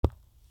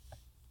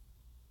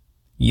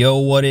Yo,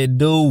 what it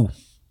do?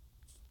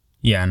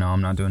 Yeah, no,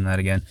 I'm not doing that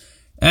again.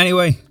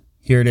 Anyway,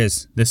 here it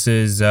is. This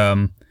is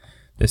the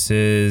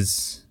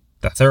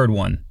third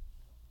one.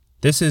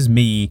 This is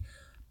me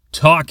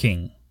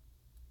talking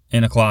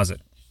in a closet.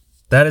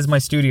 That is my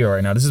studio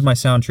right now. This is my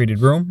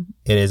sound-treated room.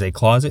 It is a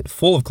closet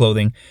full of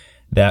clothing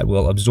that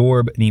will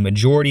absorb the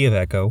majority of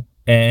echo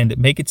and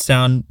make it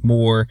sound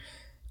more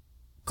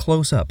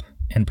close up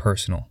and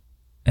personal.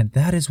 And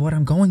that is what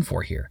I'm going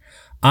for here.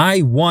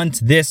 I want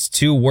this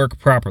to work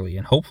properly,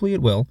 and hopefully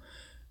it will.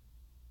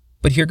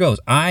 But here goes.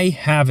 I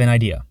have an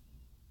idea.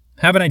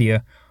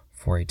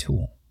 For a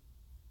tool.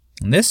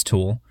 And this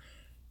tool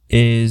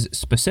is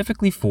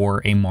specifically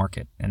for a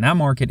market. And that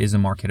market is a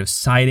market of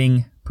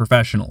siding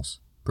professionals.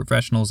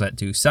 Professionals that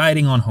do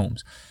siding on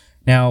homes.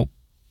 Now,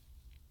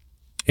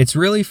 it's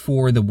really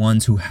for the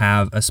ones who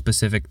have a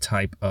specific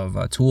type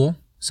of tool.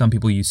 Some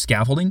people use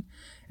scaffolding,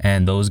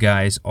 and those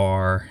guys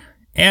are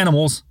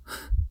animals.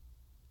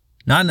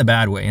 Not in a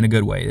bad way, in a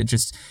good way.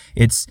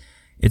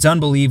 It's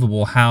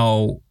unbelievable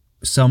how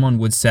someone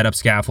would set up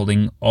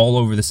scaffolding all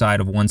over the side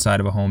of one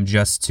side of a home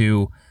just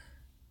to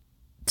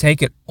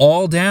take it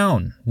all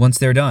down once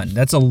they're done.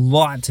 That's a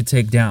lot to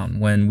take down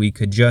when we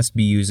could just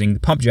be using the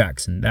pump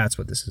jacks, and that's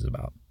what this is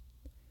about.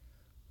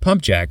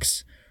 Pump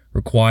jacks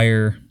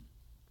require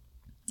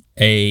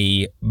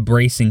a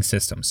bracing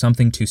system,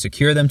 something to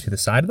secure them to the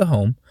side of the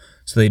home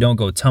so they don't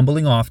go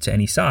tumbling off to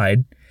any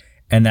side,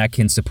 and that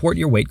can support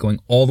your weight going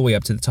all the way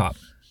up to the top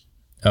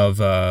of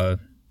the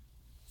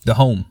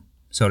home,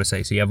 so to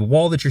say. So you have a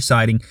wall that you're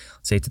siding.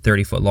 Let's say it's a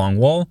 30-foot long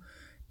wall,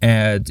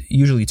 and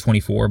usually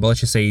 24, but let's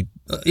just say,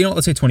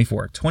 let's say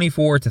 24 to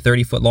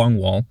 30-foot long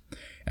wall,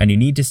 and you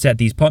need to set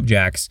these pump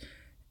jacks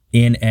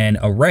in an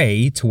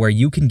array to where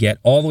you can get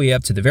all the way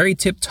up to the very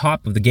tip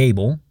top of the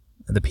gable,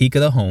 the peak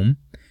of the home,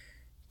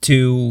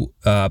 to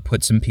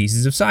put some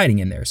pieces of siding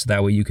in there, so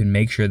that way you can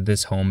make sure that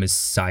this home is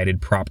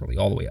sided properly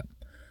all the way up.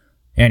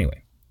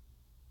 Anyway,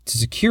 to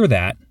secure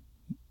that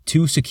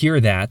to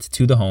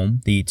the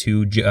home, the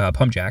two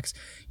pump jacks,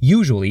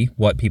 usually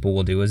what people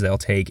will do is they'll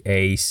take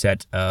a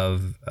set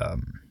of,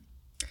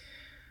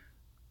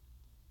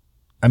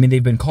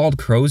 they've been called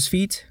crow's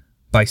feet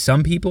by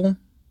some people,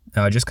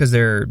 just because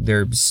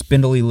they're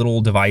spindly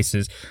little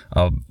devices,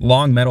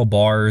 long metal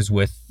bars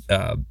with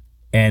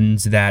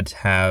ends that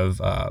have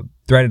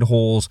threaded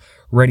holes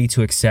ready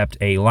to accept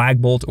a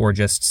lag bolt or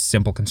just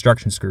simple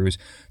construction screws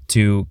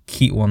to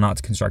keep,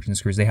 not construction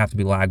screws, they have to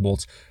be lag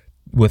bolts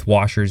with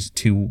washers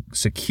to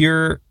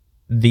secure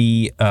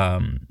the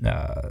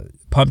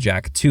pump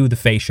jack to the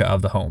fascia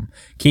of the home.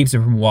 Keeps it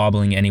from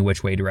wobbling any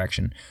which way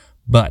direction.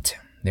 But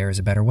there is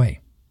a better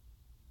way.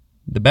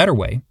 The better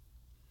way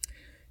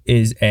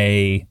is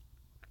the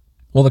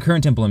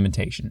current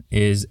implementation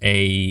is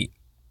a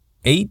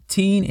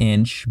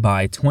 18-inch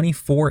by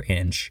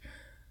 24-inch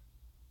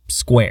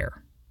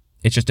square.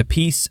 It's just a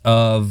piece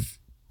of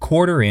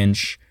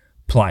 1/4-inch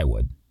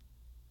plywood.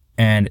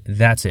 And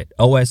that's it.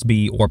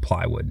 OSB or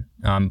plywood.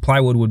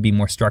 Plywood would be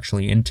more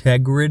structurally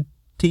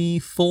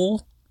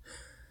integrity-full.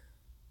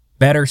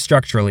 Better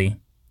structurally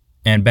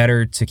and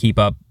better to keep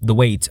up the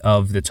weight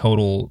of the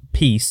total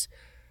piece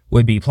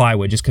would be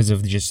plywood, just because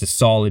of just a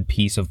solid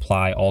piece of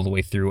ply all the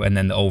way through, and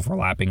then the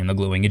overlapping and the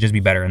gluing. It'd just be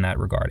better in that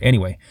regard.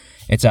 Anyway,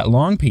 it's that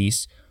long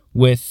piece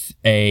with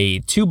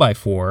a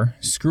 2x4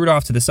 screwed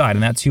off to the side,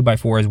 and that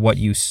 2x4 is what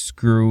you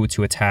screw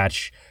to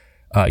attach,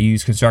 you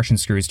use construction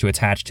screws to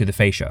attach to the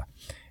fascia.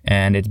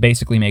 And it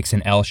basically makes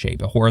an L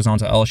shape, a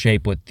horizontal L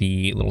shape with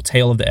the little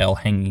tail of the L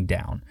hanging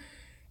down.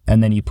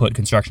 And then you put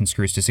construction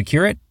screws to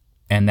secure it,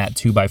 and that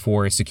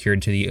 2x4 is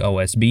secured to the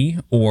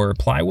OSB or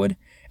plywood.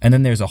 And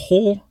then there's a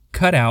hole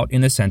cut out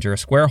in the center, a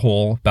square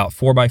hole, about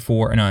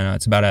 4x4,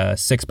 it's about a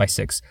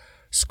 6x6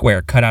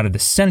 square cut out of the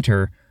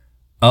center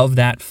of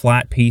that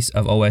flat piece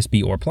of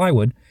OSB or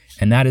plywood,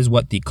 and that is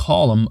what the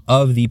column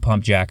of the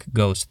pump jack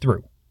goes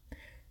through.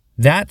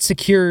 That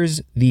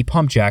secures the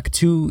pump jack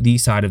to the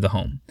side of the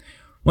home.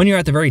 When you're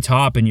at the very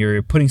top and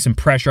you're putting some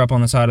pressure up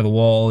on the side of the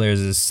wall,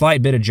 there's a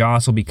slight bit of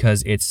jostle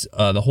because it's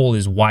the hole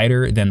is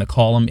wider than the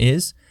column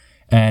is,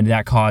 and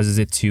that causes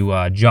it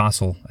to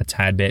jostle a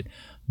tad bit.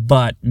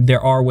 But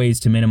there are ways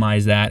to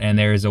minimize that, and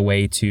there is a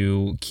way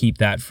to keep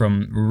that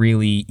from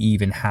really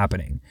even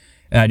happening.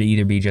 To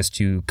either be just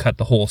to cut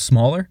the hole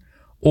smaller,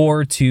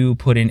 or to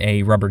put in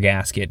a rubber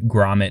gasket,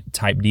 grommet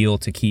type deal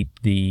to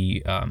keep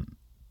the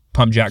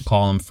pump jack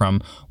column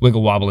from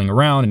wiggle wobbling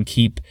around and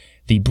keep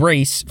the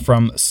brace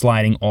from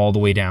sliding all the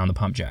way down the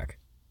pump jack.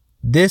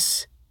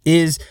 This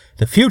is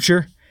the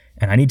future,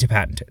 and I need to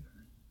patent it.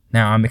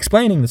 Now, I'm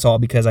explaining this all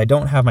because I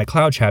don't have my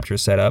cloud chapter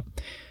set up,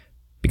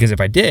 because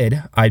if I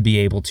did, I'd be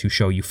able to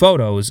show you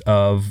photos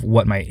of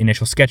what my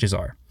initial sketches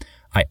are.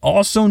 I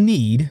also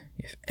need,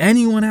 if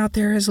anyone out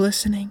there is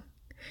listening,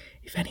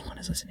 to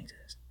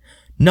this,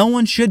 no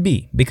one should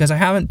be, because I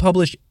haven't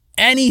published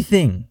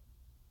anything.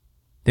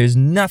 There's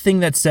nothing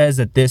that says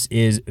that this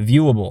is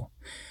viewable.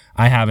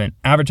 I haven't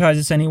advertised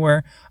this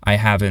anywhere. I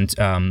haven't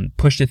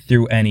pushed it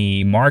through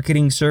any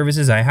marketing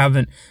services. I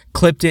haven't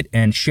clipped it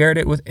and shared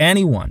it with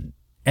anyone.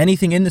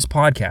 Anything in this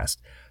podcast.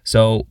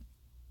 So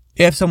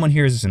if someone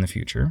hears this in the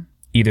future,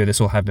 either this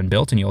will have been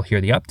built and you'll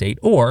hear the update,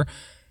 or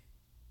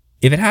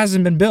if it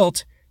hasn't been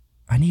built,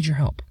 I need your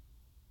help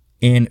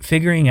in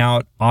figuring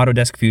out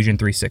Autodesk Fusion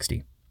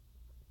 360.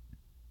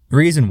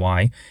 Reason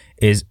why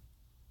is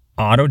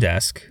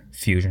Autodesk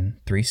Fusion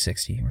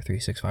 360 or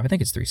 365, I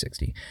think it's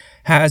 360,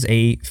 has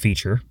a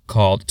feature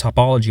called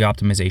topology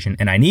optimization,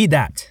 and I need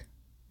that,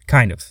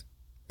 kind of.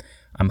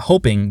 I'm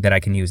hoping that I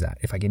can use that.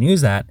 If I can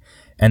use that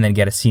and then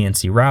get a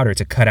CNC router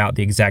to cut out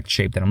the exact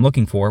shape that I'm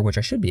looking for, which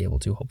I should be able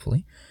to,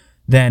 hopefully,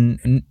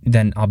 then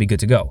I'll be good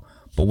to go.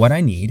 But what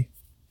I need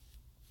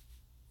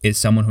is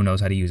someone who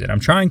knows how to use it. I'm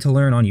trying to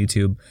learn on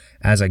YouTube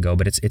as I go,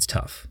 but it's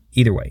tough.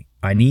 Either way,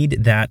 I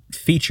need that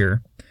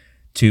feature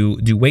to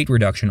do weight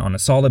reduction on a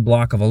solid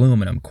block of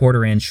aluminum,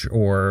 1/4 inch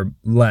or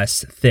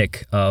less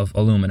thick of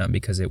aluminum,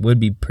 because it would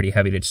be pretty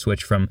heavy to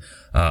switch from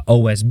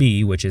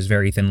OSB, which is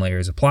very thin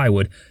layers of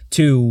plywood,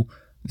 to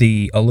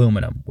the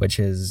aluminum, which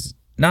is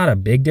not a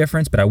big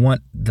difference, but I want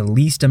the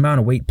least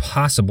amount of weight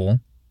possible,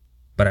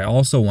 but I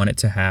also want it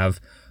to have,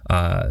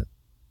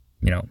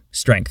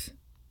 strength,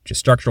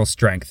 just structural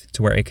strength,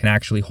 to where it can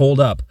actually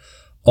hold up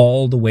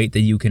all the weight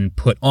that you can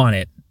put on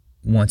it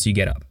once you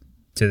get up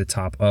to the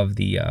top of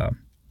the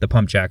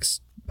pump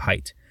jack's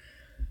height.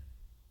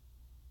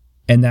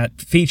 And that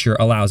feature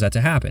allows that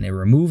to happen. It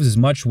removes as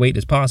much weight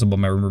as possible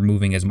by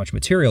removing as much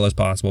material as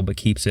possible, but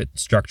keeps it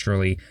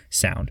structurally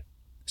sound.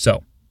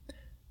 So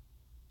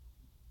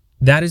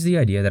that is the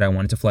idea that I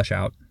wanted to flesh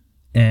out.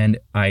 And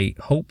I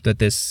hope that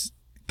this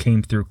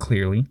came through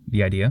clearly,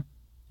 the idea,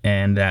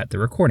 and that the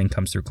recording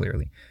comes through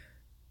clearly.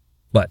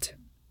 But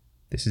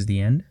this is the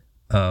end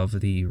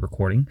of the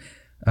recording.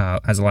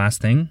 As a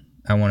last thing,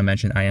 I want to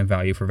mention I am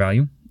value for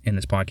value in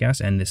this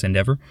podcast and this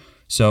endeavor.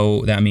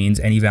 So that means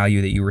any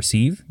value that you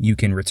receive, you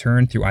can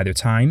return through either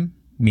time,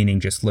 meaning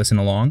just listen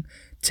along,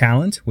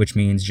 talent, which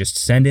means just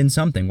send in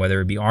something,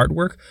 whether it be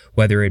artwork,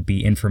 whether it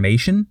be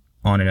information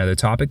on another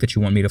topic that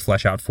you want me to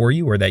flesh out for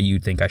you or that you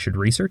think I should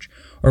research,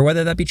 or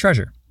whether that be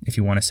treasure. If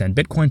you want to send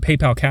Bitcoin,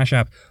 PayPal, Cash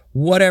App,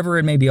 whatever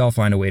it may be, I'll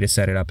find a way to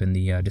set it up in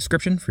the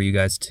description for you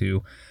guys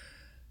to,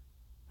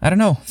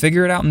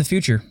 figure it out in the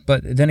future.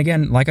 But then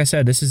again, like I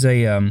said, this is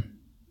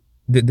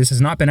this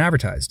has not been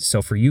advertised.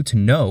 So for you to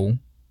know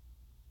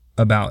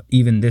about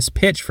even this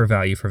pitch for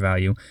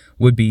value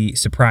would be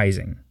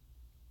surprising.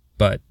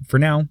 But for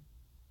now,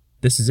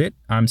 this is it.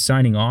 I'm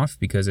signing off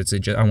because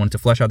I wanted to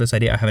flesh out this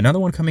idea. I have another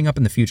one coming up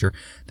in the future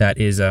that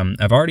is,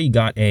 I've already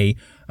got a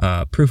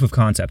proof of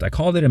concept. I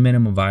called it a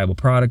minimum viable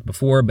product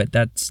before, but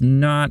that's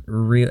not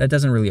real. That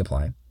doesn't really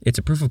apply. It's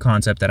a proof of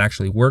concept that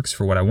actually works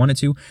for what I want it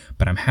to,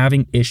 but I'm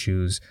having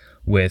issues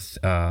with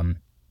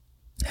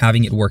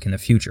having it work in the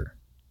future.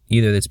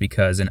 Either it's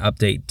because an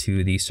update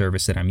to the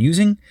service that I'm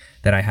using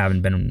that I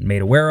haven't been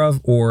made aware of,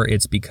 or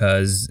it's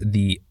because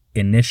the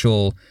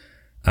initial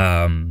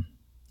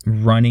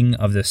running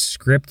of the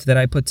script that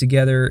I put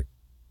together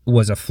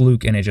was a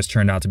fluke and it just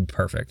turned out to be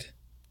perfect,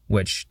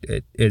 which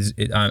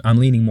I'm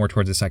leaning more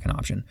towards the second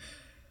option.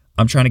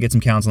 I'm trying to get some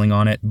counseling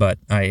on it, but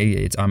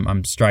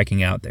I'm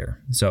striking out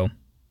there. So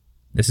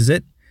this is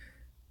it.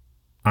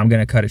 I'm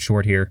going to cut it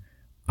short here.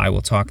 I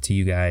will talk to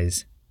you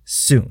guys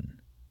soon.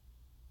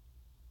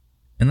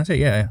 And that's it.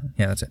 Yeah,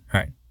 that's it. All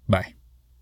right. Bye.